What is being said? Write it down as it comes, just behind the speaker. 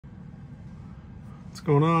What's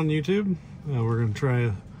going on, YouTube? We're going to try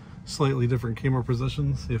a slightly different camera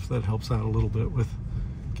position, see if that helps out a little bit with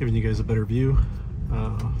giving you guys a better view.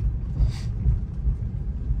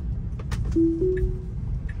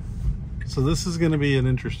 So this is going to be an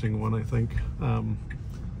interesting one, I think. I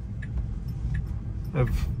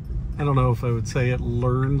don't know if I would say it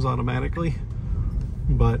learns automatically,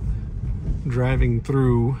 but driving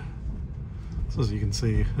through, so as you can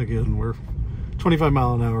see, again, we're 25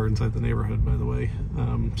 mile an hour inside the neighborhood, by the way.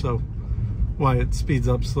 So why it speeds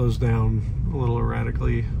up, slows down a little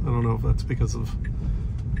erratically. I don't know if that's because of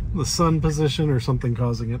the sun position or something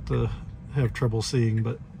causing it to have trouble seeing,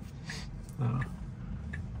 but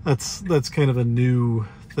that's kind of a new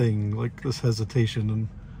thing, like this hesitation, and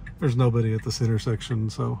there's nobody at this intersection,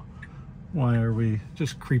 so why are we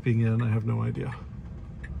just creeping in? I have no idea.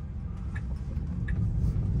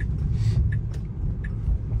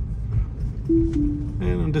 And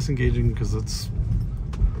I'm disengaging because it's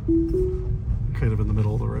kind of in the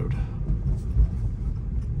middle of the road.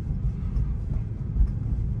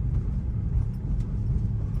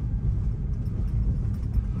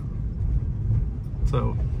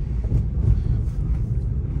 So,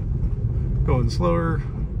 going slower,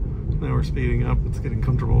 now we're speeding up, it's getting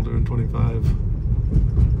comfortable doing 25.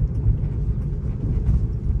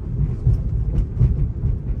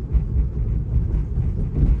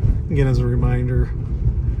 Again, as a reminder,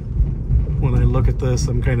 when I look at this,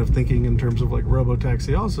 I'm kind of thinking in terms of like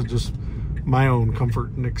robotaxi, also just my own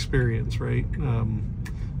comfort and experience, right?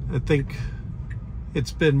 I think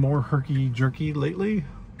it's been more herky-jerky lately,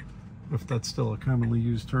 if that's still a commonly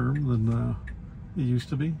used term, than it used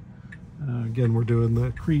to be. Again, we're doing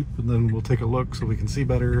the creep, and then we'll take a look so we can see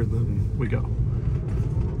better, and then we go.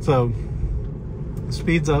 So,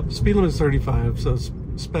 speeds up. Speed limit is 35, so it's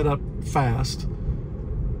sped up fast.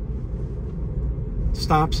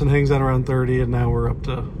 Stops and hangs out around 30, and now we're up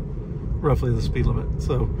to roughly the speed limit.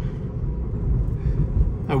 So,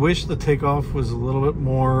 I wish the takeoff was a little bit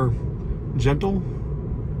more gentle,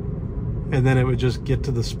 and then it would just get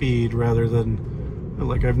to the speed rather than,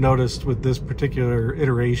 like I've noticed with this particular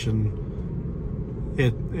iteration,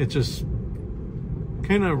 it just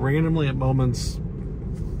kind of randomly at moments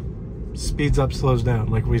speeds up, slows down.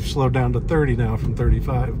 Like we've slowed down to 30 now from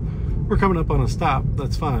 35. We're coming up on a stop,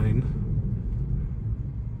 that's fine.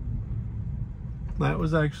 That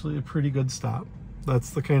was actually a pretty good stop.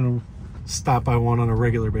 That's the kind of stop I want on a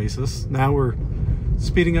regular basis. Now we're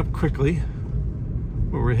speeding up quickly,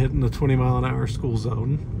 where we're hitting the 20 mile an hour school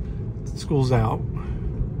zone. School's out.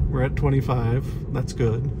 We're at 25. That's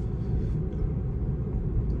good.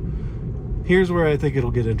 Here's where I think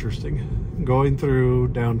it'll get interesting. Going through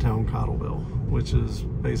downtown Cottleville, which is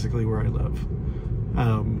basically where I live.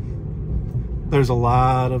 There's a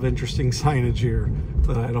lot of interesting signage here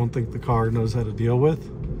that I don't think the car knows how to deal with.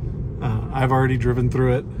 I've already driven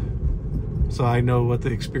through it, so I know what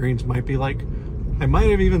the experience might be like. I might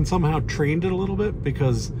have even somehow trained it a little bit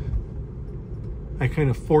because I kind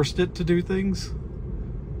of forced it to do things.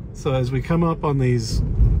 So as we come up on these,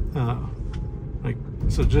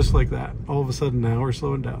 so just like that, all of a sudden now we're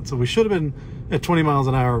slowing down. So we should have been at 20 miles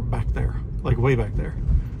an hour back there, like way back there.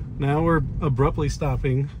 Now we're abruptly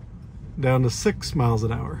stopping down to 6 miles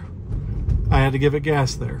an hour. I had to give it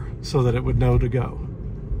gas there so that it would know to go.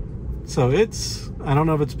 So I don't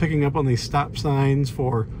know if it's picking up on these stop signs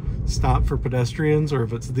for stop for pedestrians, or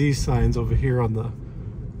if it's these signs over here on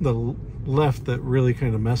the left that really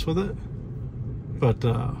kind of mess with it. But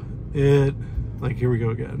like here we go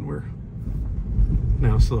again. We're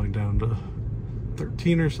now slowing down to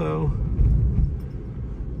 13 or so.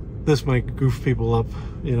 This might goof people up,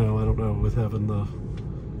 you know, I don't know, with having the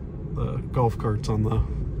golf carts on the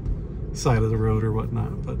side of the road or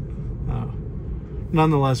whatnot, but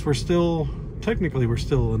nonetheless, technically we're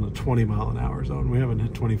still in the 20 mile an hour zone. We haven't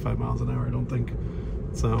hit 25 miles an hour, I don't think.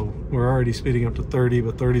 So we're already speeding up to 30,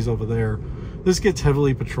 but 30's over there. This gets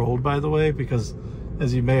heavily patrolled, by the way, because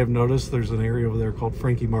as you may have noticed, there's an area over there called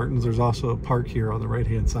Frankie Martin's. There's also a park here on the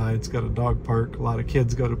right-hand side. It's got a dog park. A lot of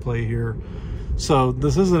kids go to play here. So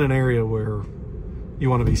this isn't an area where you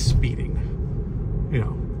want to be speeding. You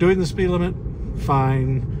know, doing the speed limit,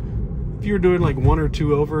 fine. If you're doing like 1 or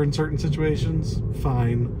 2 over in certain situations,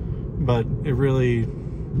 fine. But it really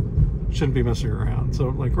shouldn't be messing around. So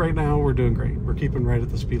like right now, we're doing great. We're keeping right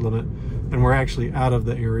at the speed limit, and we're actually out of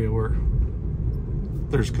the area where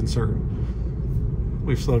there's concern.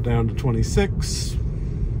 We've slowed down to 26.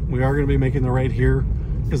 We are going to be making the right here,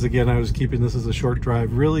 because again, I was keeping this as a short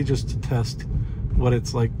drive, really just to test what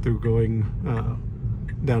it's like through going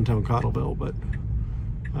downtown Cottleville. But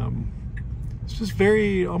it's just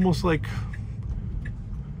very, almost like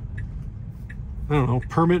I don't know,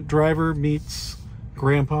 permit driver meets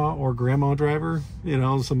grandpa or grandma driver, you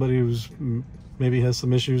know, somebody who's maybe has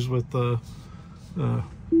some issues with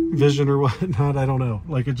vision or whatnot. I don't know.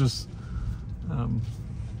 Like, it just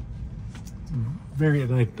very,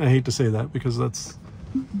 and I hate to say that because that's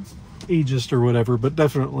ageist or whatever, but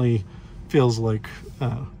definitely feels like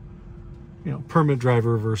you know, permit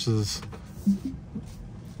driver versus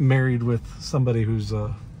married with somebody who's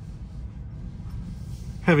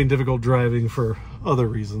having difficult driving for other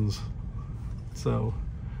reasons. So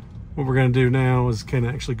what we're going to do now is kind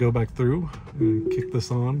of actually go back through and kick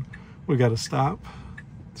this on. We got to stop.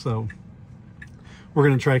 So we're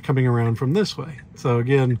going to try coming around from this way. So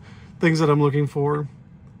again, things that I'm looking for: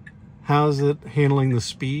 how is it handling the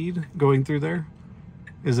speed going through there?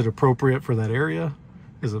 Is it appropriate for that area?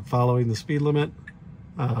 Is it following the speed limit?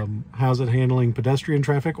 How's it handling pedestrian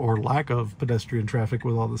traffic or lack of pedestrian traffic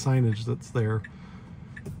with all the signage that's there?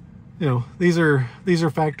 You know, these are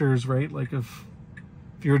factors, right? Like if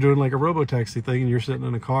you're doing like a robo-taxi thing and you're sitting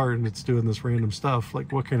in a car and it's doing this random stuff,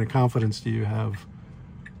 like what kind of confidence do you have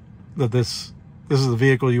that this is the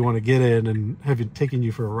vehicle you want to get in and have it taking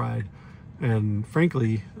you for a ride? And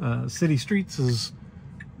frankly, city streets is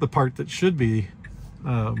the part that should be,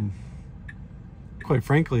 quite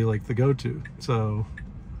frankly, like the go-to. So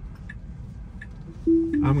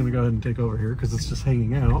I'm going to go ahead and take over here because it's just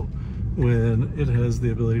hanging out when it has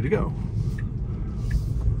the ability to go.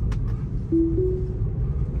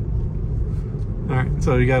 All right,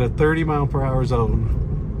 so you got a 30 mile per hour zone.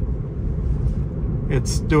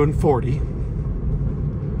 It's doing 40.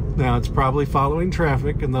 Now it's probably following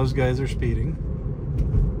traffic and those guys are speeding.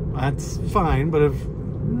 That's fine, but if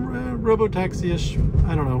robo-taxi-ish,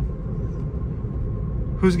 I don't know.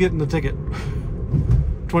 Who's getting the ticket?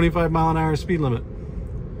 25 mile an hour speed limit.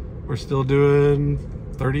 We're still doing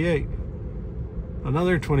 38.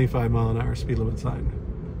 Another 25 mile an hour speed limit sign.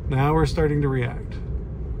 Now we're starting to react.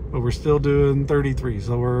 But we're still doing 33,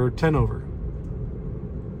 so we're 10 over.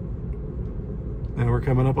 Now we're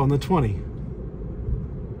coming up on the 20.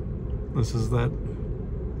 This is that.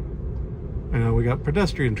 I know we got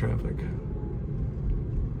pedestrian traffic.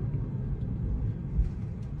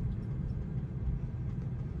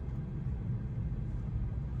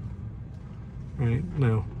 Right,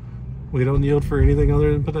 no. We don't yield for anything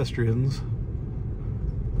other than pedestrians.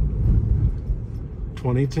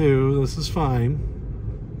 22, this is fine.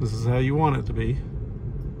 This is how you want it to be.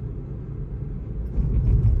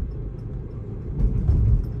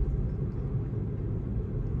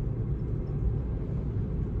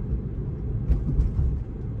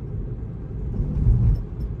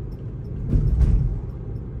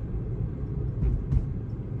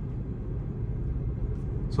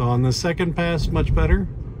 So on the second pass, much better.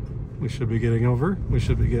 We should be getting over. We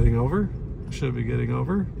should be getting over. Should be getting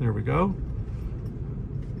over. There we go.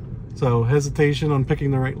 So hesitation on picking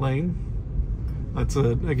the right lane. That's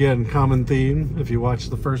a, again, common theme. If you watch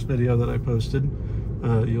the first video that I posted,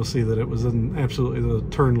 you'll see that it was in absolutely the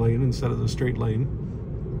turn lane instead of the straight lane.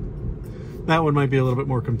 That one might be a little bit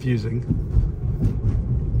more confusing.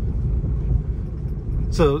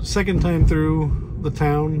 So second time through the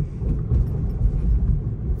town,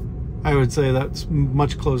 I would say that's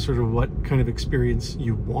much closer to what kind of experience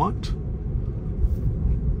you want.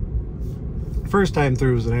 First time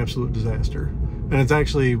through was an absolute disaster, and it's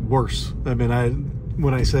actually worse. I mean,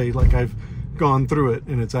 when I say like I've gone through it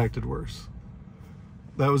and it's acted worse.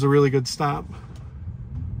 That was a really good stop.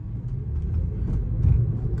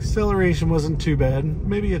 Acceleration wasn't too bad,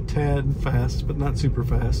 maybe a tad fast, but not super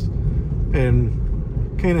fast,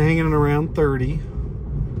 and kind of hanging around 30.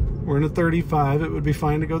 We're in a 35. It would be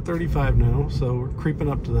fine to go 35 now, so we're creeping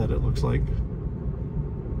up to that, it looks like.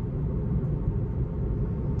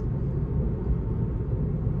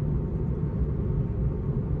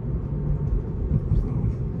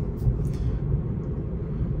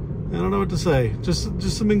 I don't know what to say. Just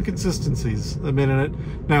some inconsistencies. I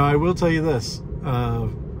mean, now I will tell you this.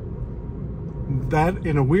 That,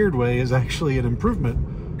 in a weird way, is actually an improvement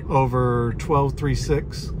over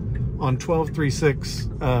 12.3.6. On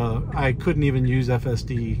 12.3.6, I couldn't even use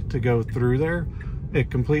FSD to go through there. It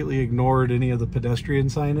completely ignored any of the pedestrian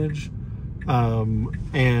signage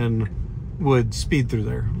and would speed through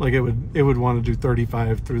there. Like it would want to do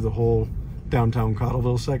 35 through the whole downtown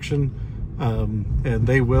Cottleville section. And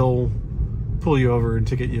they will pull you over and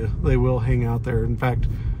ticket you. They will hang out there. In fact,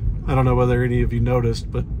 I don't know whether any of you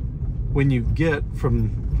noticed, but when you get through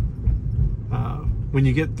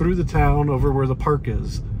the town over where the park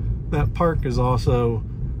is, that park is also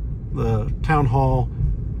the town hall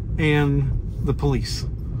and the police.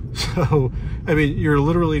 So, I mean, you're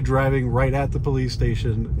literally driving right at the police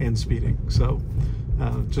station and speeding. So,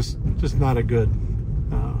 just not a good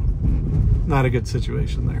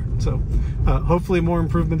situation there. So, hopefully more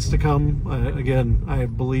improvements to come. Again, I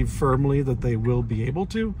believe firmly that they will be able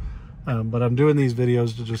to, but I'm doing these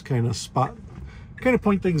videos to just kind of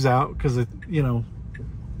point things out, because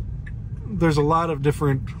there's a lot of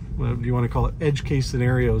different, what do you want to call it, edge case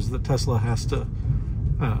scenarios that Tesla has to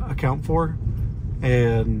account for,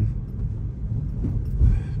 and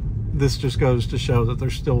this just goes to show that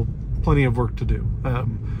there's still plenty of work to do.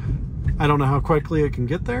 I don't know how quickly it can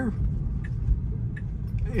get there.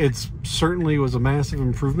 It certainly was a massive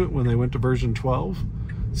improvement when they went to version 12,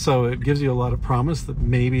 so it gives you a lot of promise that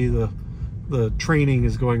maybe the training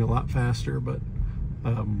is going a lot faster, but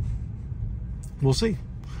we'll see.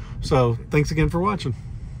 So thanks again for watching.